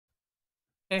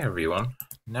Hey everyone,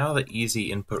 now that Easy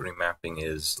Input Remapping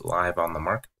is live on the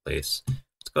marketplace,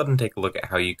 let's go ahead and take a look at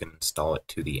how you can install it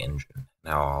to the engine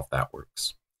and how all of that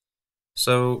works.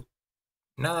 So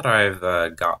now that I've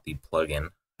got the plugin,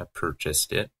 I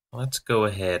purchased it, let's go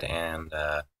ahead and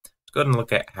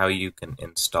look at how you can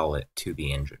install it to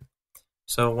the engine.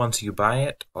 So once you buy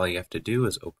it, all you have to do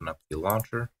is open up the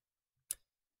launcher,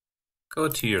 go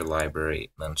to your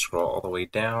library, then scroll all the way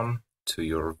down to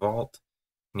your vault,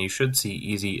 and you should see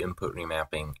Easy Input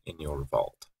Remapping in your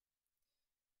vault.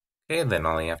 Okay, then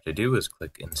all you have to do is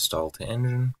click Install to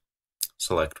Engine,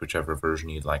 select whichever version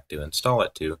you'd like to install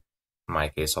it to. In my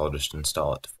case, I'll just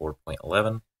install it to 4.11,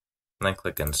 and then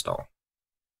click Install.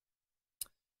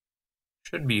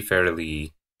 Should be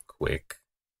fairly quick.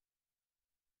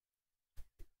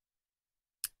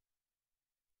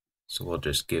 So we'll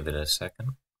just give it a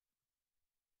second.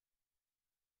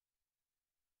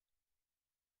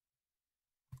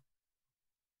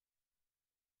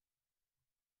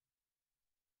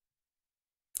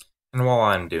 And while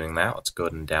I'm doing that, let's go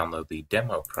ahead and download the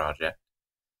demo project.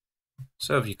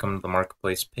 So if you come to the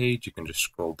marketplace page, you can just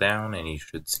scroll down and you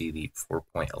should see the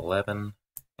 4.11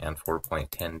 and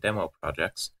 4.10 demo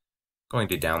projects. I'm going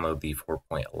to download the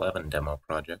 4.11 demo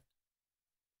project.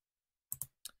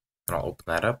 And I'll open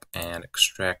that up and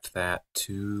extract that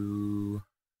to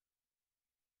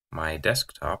my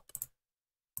desktop.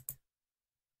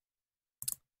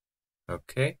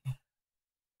 Okay.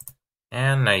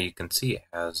 And now you can see it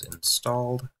has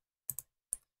installed.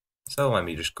 So let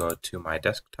me just go to my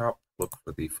desktop, look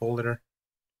for the folder.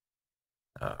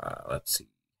 Let's see,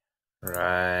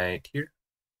 right here.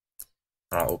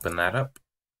 I'll open that up.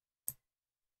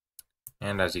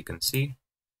 And as you can see,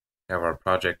 we have our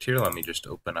project here. Let me just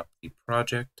open up the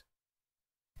project.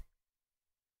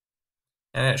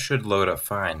 And it should load up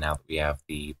fine now that we have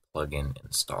the plugin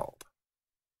installed.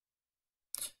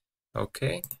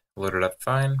 Okay, loaded up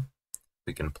fine.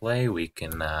 We can play, we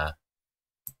can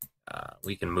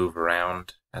move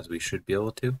around as we should be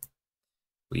able to.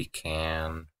 We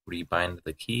can rebind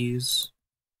the keys.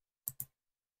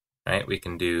 Right? We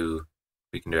can do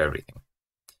everything.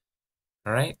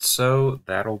 Alright, so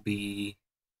that'll be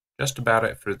just about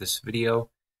it for this video.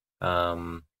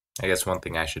 I guess one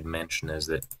thing I should mention is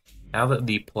that now that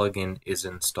the plugin is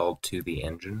installed to the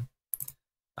engine,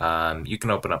 you can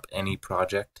open up any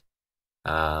project.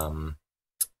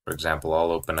 For example,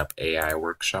 I'll open up AI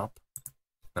Workshop,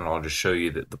 and I'll just show you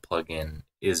that the plugin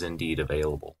is indeed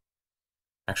available.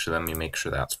 Actually, let me make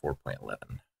sure that's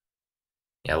 4.11.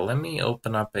 Yeah, let me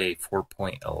open up a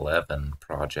 4.11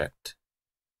 project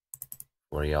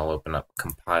for you. I'll open up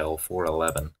Compile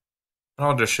 4.11, and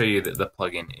I'll just show you that the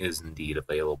plugin is indeed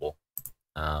available,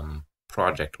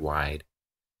 project-wide.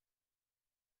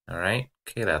 Alright,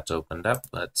 okay, that's opened up.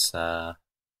 Let's go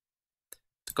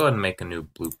ahead and make a new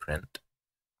blueprint.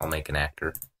 I'll make an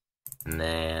actor, and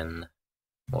then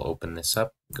we'll open this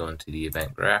up, go into the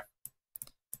event graph,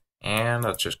 and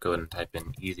let's just go ahead and type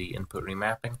in Easy Input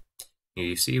Remapping. Here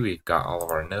you see we've got all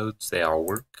of our nodes, they all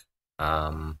work,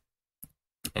 and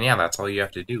yeah, that's all you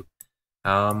have to do.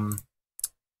 Yeah,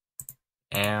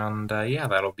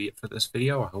 that'll be it for this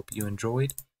video. I hope you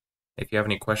enjoyed. If you have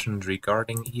any questions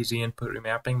regarding Easy Input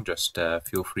Remapping, just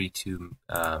feel free to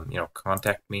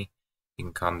contact me. You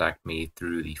can contact me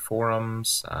through the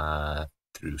forums,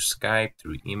 through Skype,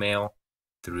 through email,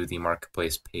 through the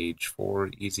marketplace page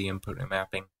for Easy Input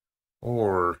Remapping,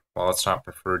 or, while it's not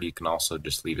preferred, you can also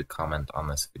just leave a comment on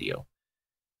this video.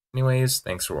 Anyways,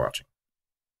 thanks for watching.